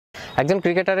একজন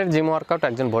ক্রিকেটারের gym workout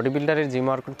একজন বডি বিল্ডারের জিম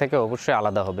ওয়ার্কআউট থেকে অবশ্যই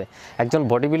আলাদা হবে। একজন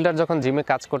বডি বিল্ডার যখন জিমে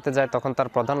কাজ করতে যায় তখন তার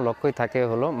প্রধান লক্ষ্যই থাকে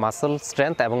হলো মাসল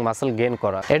স্ট্রেংথ এবং মাসল গেইন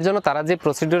করা। এর জন্য তারা যে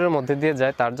প্রসিডিউরের মধ্যে দিয়ে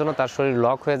যায় তার জন্য তার শরীর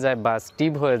লক হয়ে যায় বা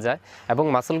স্টিভ হয়ে যায় এবং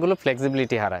মাসলগুলো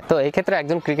ফ্লেক্সিবিলিটি হারায়। তো এই ক্ষেত্রে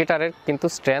একজন ক্রিকেটারের কিন্তু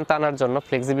স্ট্রেংথ আনার জন্য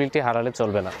ফ্লেক্সিবিলিটি হারালে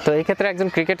চলবে না। তো এই ক্ষেত্রে একজন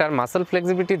ক্রিকেটার মাসল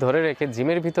ফ্লেক্সিবিলিটি ধরে রেখে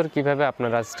জিমের ভিতর কিভাবে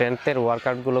আপনারা স্ট্রেংথের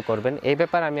ওয়ার্কআউটগুলো করবেন এই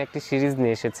ব্যাপারে আমি একটি সিরিজ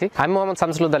নিয়ে এসেছি। আমি Mohammad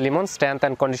Shamsul Limon, strength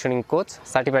and conditioning coach,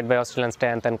 certified by Australian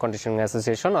strength and conditioning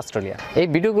association Australia. এই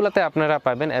ভিডিওগুলোতে আপনারা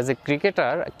পাবেন অ্যাজ এ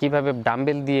ক্রিকেটার কিভাবে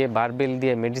ডাম্বেল দিয়ে, বারবেল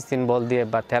দিয়ে, মেডিসিন বল দিয়ে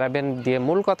বা থেরাবেন দিয়ে,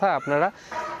 মূল কথা আপনারা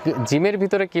জিমের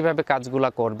ভিতরে কিভাবে কাজগুলো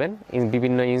করবেন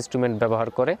বিভিন্ন ইনস্ট্রুমেন্ট ব্যবহার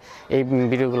করে। এই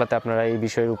ভিডিওগুলোতে আপনারা এই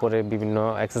বিষয়ের উপরে বিভিন্ন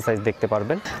এক্সারসাইজ দেখতে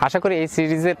পারবেন। আশা করি এই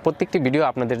সিরিজের প্রত্যেকটি ভিডিও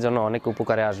আপনাদের জন্য অনেক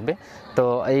উপকারে আসবে। তো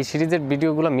এই সিরিজের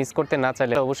ভিডিওগুলো মিস করতে না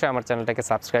চাইলে অবশ্যই আমার চ্যানেলটাকে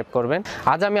সাবস্ক্রাইব করবেন।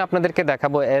 আজ আমি আপনাদেরকে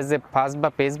দেখাবো অ্যাজ এ ফাস্ট বা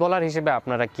পেস বলার হিসেবে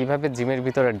আপনারা কিভাবে জিমের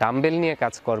ভিতরে ডাম্বেল নিয়ে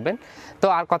কাজ করবেন। তো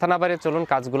আর কথা না বাড়িয়ে চলুন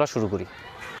কাজগুলো শুরু করি।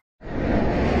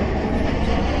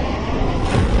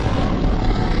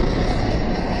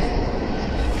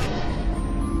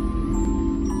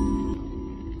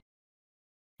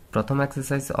 প্রথম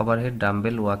exercise overhead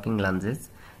dumbbell walking lunges.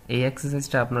 এই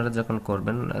এক্সারসাইজটা আপনারা যখন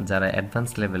করবেন, যারা অ্যাডভান্স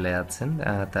লেভেলে আছেন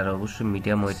তারা অবশ্যই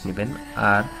মিডিয়াম ওয়েট নেবেন,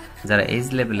 আর যারা এজ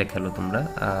লেভেলে খেলো তোমরা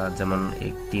যেমন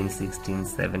 18, 16,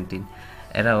 17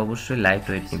 এরা অবশ্যই লাইট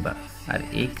ওয়েট নিবা। আর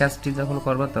এই কাজটি যখন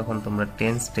করবা তখন তোমরা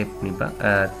 10 স্টেপ নিবা,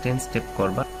 10 স্টেপ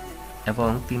করবা এবং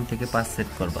 3 থেকে 5 সেট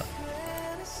করবা।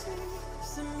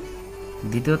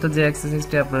 দ্বিতীয়ত যে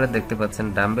এক্সারসাইজটি আপনারা দেখতে পাচ্ছেন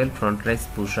dumbbell front rise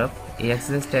push up, এই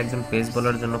এক্সারসাইজটি একজন পেস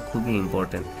বলার জন্য খুবই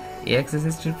ইম্পর্টেন্ট। এই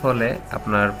এক্সারসাইজটির ফলে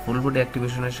আপনার ফুল বডি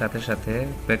অ্যাক্টিভেশনের সাথে সাথে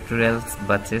পেক্টোরালস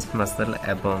বা চেস্ট মাসল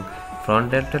এবং ফ্রন্ট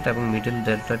ডেল্টয়েড এবং মিডল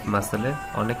ডেল্টয়েড মাসলের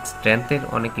অনেক স্ট্রেংথের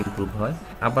অনেক ইমপ্রুভ হয়,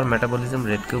 আবার মেটাবলিজম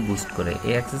রেটকেও বুস্ট করে।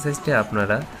 এই এক্সারসাইজটি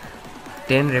আপনারা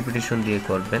 10 রেপিটেশন দিয়ে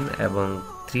করবেন এবং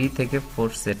 3 থেকে 4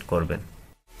 সেট করবেন।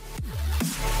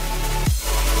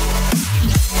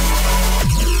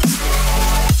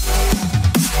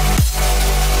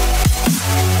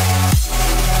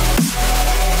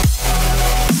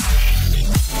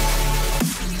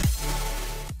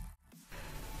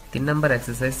 তিন number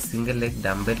exercise single leg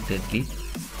dumbbell deadlift.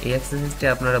 এই এক্সারসাইজটি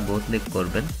আপনারা বোথ লেগ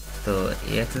করবেন। তো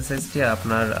এই এক্সারসাইজটি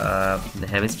আপনার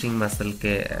হ্যামস্ট্রিং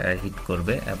মাসলকে হিট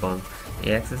করবে এবং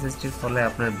এই এক্সারসাইজটির ফলে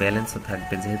আপনার ব্যালেন্সও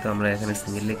থাকবে। যেহেতু আমরা এখানে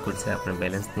সিঙ্গেল লেগ করছি, আপনার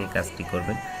ব্যালেন্স নিয়ে কাজটি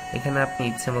করবেন। এখানে আপনি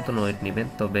ইচ্ছে মতন ওয়েট নেবেন,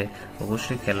 তবে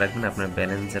অবশ্যই খেয়াল রাখবেন আপনার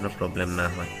ব্যালেন্স যেন প্রবলেম না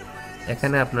হয়।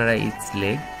 এখানে আপনারা ইচ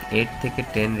লেগ 8 থেকে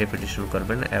 10 রেপিটেশন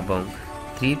করবেন এবং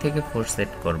 3 থেকে 4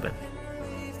 সেট করবেন।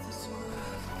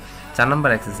 4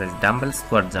 নম্বর এক্সারসাইজ ডাম্বেল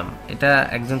স্কোয়াট জাম্প। এটা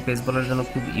একজন পেস বলার জন্য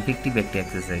খুব ইফেক্টিভ একটি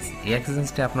এক্সারসাইজ। এই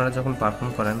এক্সারসাইজটি আপনারা যখন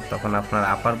পারফর্ম করেন তখন আপনার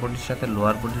আপার বডির সাথে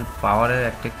লোয়ার বডির পাওয়ারের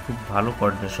একটা খুব ভালো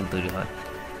কোঅর্ডিনেশন তৈরি হয়।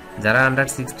 যারা আন্ডার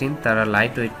 16 তারা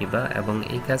লাইট ওয়েট নিবা এবং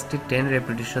এই কাজটি 10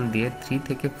 রেপিটেশন দিয়ে 3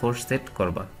 থেকে 4 সেট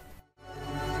করবা।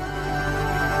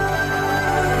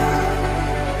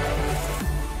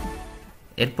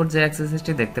 এরপর যে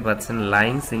এক্সারসাইজটি দেখতে পাচ্ছেন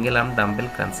lying single arm dumbbell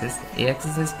crunches, এই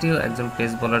এক্সারসাইজটিও একজন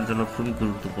পেস বলার জন্য খুবই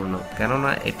গুরুত্বপূর্ণ,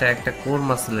 কেননা এটা একটা কোর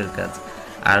মাসলের কাজ,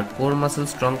 আর কোর মাসল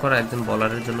স্ট্রং করা একজন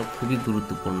বলারের জন্য খুবই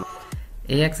গুরুত্বপূর্ণ।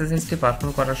 এই এক্সারসাইজটি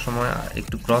পারফর্ম করার সময়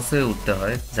একটু ক্রস হয়ে উঠতে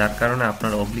হয়, যার কারণে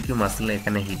আপনার অবলিকিউ মাসল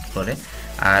এখানে হিট করে।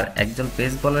 আর একজন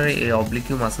পেস বলারের এই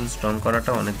অবলিকিউ মাসল স্ট্রং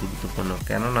করাটা অনেক গুরুত্বপূর্ণ,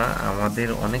 কেননা আমাদের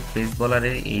অনেক পেস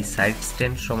বলারের এই সাইড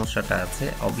স্ট্যান্ড সমস্যাটা আছে।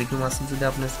 অবলিকিউ মাসল যদি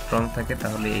আপনার স্ট্রং থাকে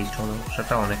তাহলে এই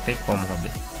সমস্যাটা অনেকটাই কম হবে।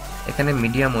 এখানে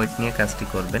মিডিয়াম ওয়েট নিয়ে কাজটি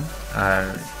করবেন আর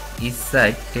ইচ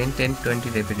সাইড 10-10-20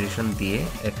 রেপিটেশন দিয়ে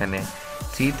এখানে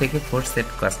 3 থেকে 4 সেট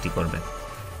কাজটি করবেন।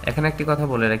 এখানে একটি কথা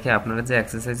বলে রাখি, আপনারা যে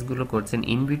এক্সারসাইজগুলো করছেন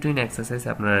ইন বিটুইন এক্সারসাইজ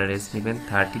আপনারা রেস্ট নেবেন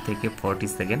 30 থেকে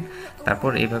 40 সেকেন্ড।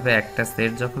 তারপর এইভাবে একটা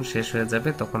সেট যখন শেষ হয়ে যাবে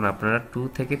তখন আপনারা 2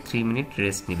 থেকে 3 মিনিট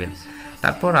রেস্ট নেবেন।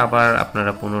 তারপর আবার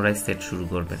আপনারা পুনরায় সেট শুরু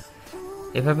করবেন।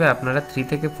 এভাবে আপনারা 3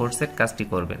 থেকে 4 সেট কাজটি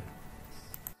করবেন।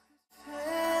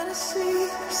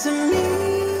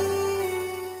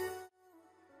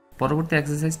 পরবর্তী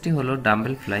এক্সারসাইজটি হলো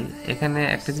ডাম্বেল ফ্লাই। এখানে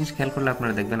একটা জিনিস খেয়াল করলে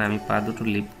আপনারা দেখবেন আমি পা দুটো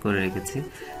লিফট করে রেখেছি।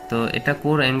 তো এটা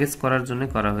কোর এঙ্গেজ করার জন্য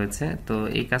করা হয়েছে। তো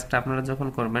এই কাজটা আপনারা যখন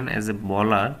করবেন অ্যাজ এ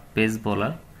বলার, পেস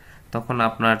বলার, তখন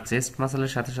আপনার চেস্ট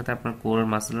মাসলের সাথে সাথে আপনার কোর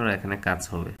মাসলেরও এখানে কাজ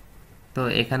হবে। তো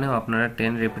এখানেও আপনারা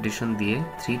 10 রেপিটেশন দিয়ে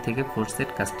 3 থেকে 4 সেট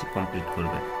কাজটি কমপ্লিট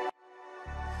করবেন।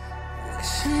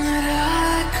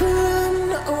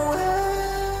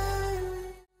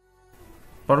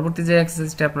 পরবর্তী যে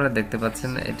এক্সারসাইজটি আপনারা দেখতে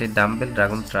পাচ্ছেন এটি ডাম্বেল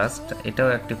ড্রাগন থ্রাস্ট। এটাও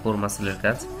একটি কোর মাসলের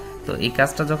কাজ। তো এই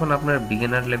কাজটা যখন আপনারা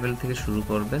বিগিনার লেভেল থেকে শুরু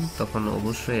করবেন তখন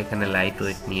অবশ্যই এখানে লাইট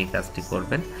ওয়েট নিয়ে কাজটি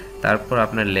করবেন। তারপর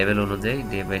আপনার লেভেল অনুযায়ী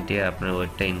ডে বাই ডে আপনার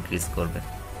ওয়েটটা ইনক্রিজ করবেন।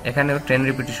 এখানেও 10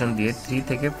 রিপিটিশন দিয়ে 3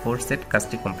 থেকে 4 সেট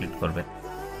কাজটি কমপ্লিট করবেন।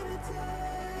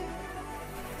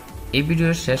 এই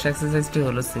ভিডিওর শেষ এক্সারসাইজটি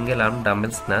হলো সিঙ্গেল আর্ম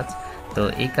ডাম্বেল স্ন্যাচ। তো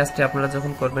এই কাজটি আপনারা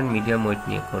যখন করবেন মিডিয়াম ওয়েট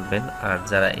নিয়ে করবেন, আর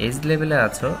যারা এজ লেভেলে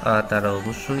আছো তারা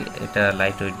অবশ্যই এটা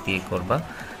লাইট ওয়েট দিয়ে করবা।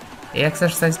 এই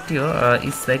এক্সারসাইজটিও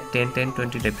ইচ সাইড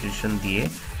 10-10-20 রেপিটেশন দিয়ে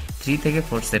 3 থেকে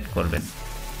 4 সেট করবেন।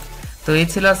 তো এই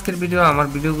ছিল আজকের ভিডিও। আমার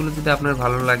ভিডিওগুলো যদি আপনার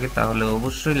ভালো লাগে তাহলে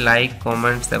অবশ্যই লাইক,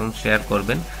 কমেন্টস এবং শেয়ার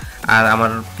করবেন। আর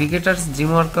আমার ক্রিকেটার্স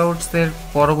জিম ওয়ার্কআউটসের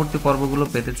পরবর্তী পর্বগুলো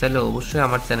পেতে চাইলে অবশ্যই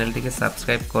আমার চ্যানেলটিকে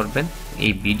সাবস্ক্রাইব করবেন।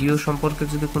 এই ভিডিও সম্পর্কে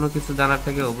যদি কোনো কিছু জানার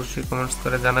থাকে অবশ্যই কমেন্টস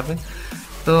করে জানাবেন।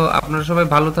 তো আপনারা সবাই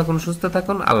ভালো থাকুন, সুস্থ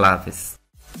থাকুন। আল্লাহ হাফিজ।